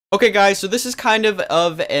Okay guys, so this is kind of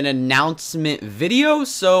an announcement video.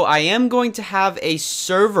 So I am going to have a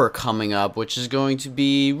server coming up, which is going to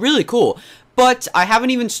be really cool. But I haven't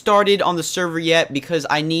even started on the server yet because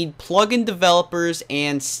I need plugin developers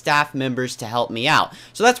and staff members to help me out.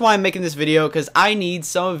 So that's why I'm making this video, because I need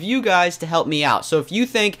some of you guys to help me out. So if you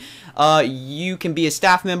think you can be a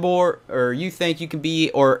staff member, or you think you can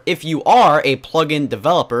be, or if you are a plugin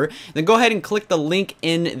developer, then go ahead and click the link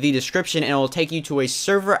in the description and it will take you to a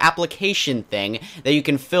server application thing that you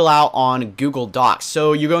can fill out on Google Docs.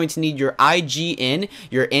 So you're going to need your IGN,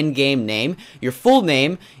 your in-game name, your full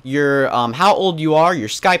name, your how old you are, your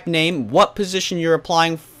Skype name, what position you're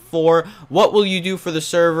applying for, what will you do for the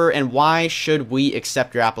server, and why should we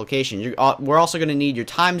accept your application. We're also going to need your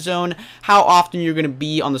time zone, how often you're going to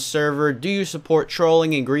be on the server, do you support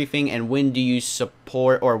trolling and griefing, and when do you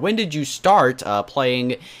support, or when did you start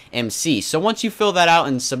playing MC. So once you fill that out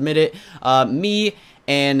and submit it, me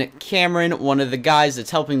and Cameron, one of the guys that's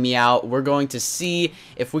helping me out, we're going to see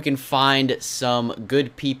if we can find some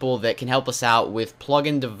good people that can help us out with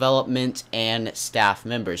plugin development and staff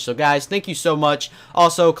members. So guys, thank you so much.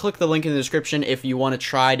 Also, click the link in the description if you want to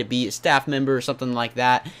try to be a staff member or something like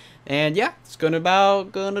that. And yeah, it's gonna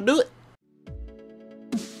do it.